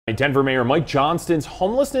Denver Mayor Mike Johnston's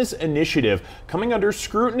homelessness initiative coming under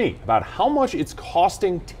scrutiny about how much it's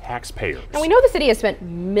costing taxpayers. Now, we know the city has spent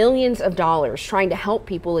millions of dollars trying to help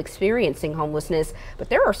people experiencing homelessness, but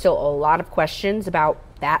there are still a lot of questions about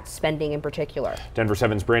that spending in particular. Denver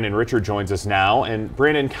 7's Brandon Richard joins us now, and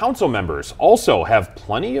Brandon, council members also have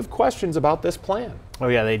plenty of questions about this plan. Oh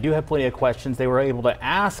yeah, they do have plenty of questions. They were able to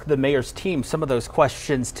ask the mayor's team some of those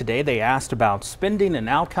questions today. They asked about spending and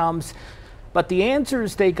outcomes, but the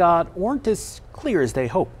answers they got weren't as clear as they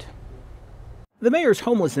hoped. The mayor's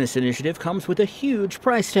homelessness initiative comes with a huge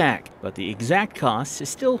price tag, but the exact cost is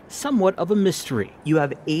still somewhat of a mystery. You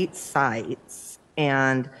have 8 sites,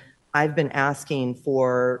 and I've been asking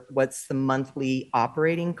for what's the monthly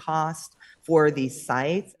operating cost for these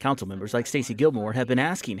sites. Council members like Stacey Gilmore have been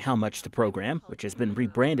asking how much the program, which has been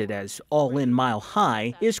rebranded as All-In Mile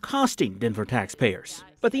High, is costing Denver taxpayers.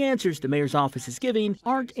 But the answers the mayor's office is giving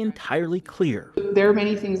aren't entirely clear. There are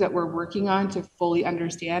many things that we're working on to fully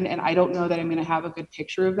understand, and I don't know that I'm going to have a good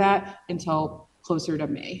picture of that until closer to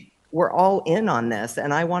May. We're all in on this,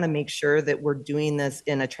 and I want to make sure that we're doing this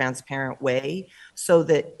in a transparent way so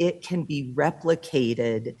that it can be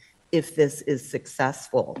replicated if this is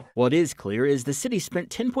successful. What is clear is the city spent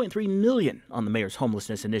 $10.3 million on the mayor's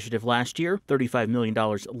homelessness initiative last year, $35 million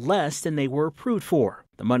less than they were approved for.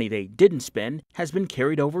 The money they didn't spend has been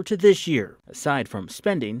carried over to this year. Aside from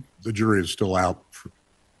spending, the jury is still out,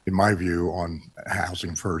 in my view, on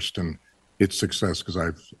Housing First and its success, because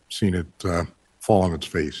I've seen it fall on its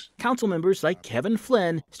face. Council members like Kevin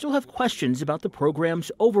Flynn still have questions about the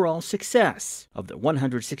program's overall success. Of the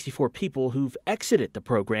 164 people who've exited the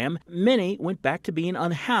program, many went back to being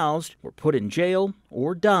unhoused, were put in jail,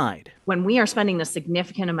 or died. When we are spending a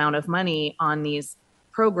significant amount of money on these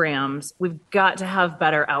programs, we've got to have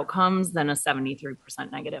better outcomes than a 73%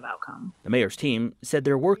 negative outcome. The mayor's team said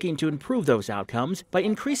they're working to improve those outcomes by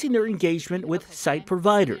increasing their engagement with site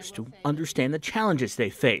providers to understand the challenges they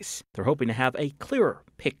face. They're hoping to have a clearer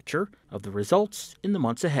picture of the results in the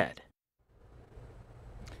months ahead.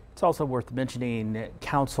 It's also worth mentioning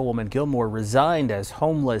Councilwoman Gilmore resigned as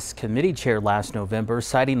homeless committee chair last November,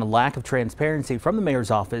 citing a lack of transparency from the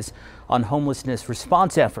mayor's office on homelessness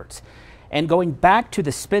response efforts. And going back to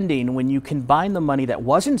the spending, when you combine the money that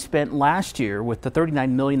wasn't spent last year with the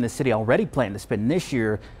 $39 million the city already planned to spend this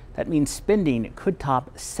year, that means spending could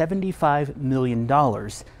top $75 million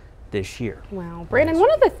this year. Wow. Brandon, one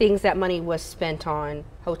of the things that money was spent on,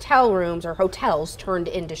 hotel rooms or hotels turned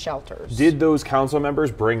into shelters. Did those council members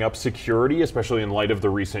bring up security, especially in light of the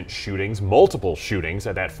recent shootings, multiple shootings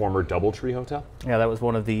at that former DoubleTree hotel? Yeah, that was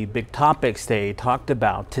one of the big topics they talked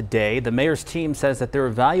about today. The mayor's team says that they're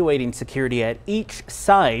evaluating security at each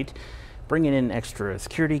site, bringing in extra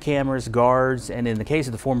security cameras, guards, and in the case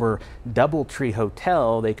of the former DoubleTree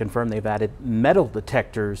hotel, they confirmed they've added metal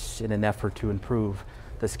detectors in an effort to improve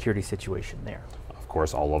the security situation there. Of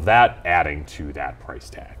course, all of that adding to that price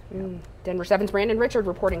tag. Denver 7's Brandon Richard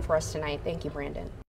reporting for us tonight. Thank you, Brandon.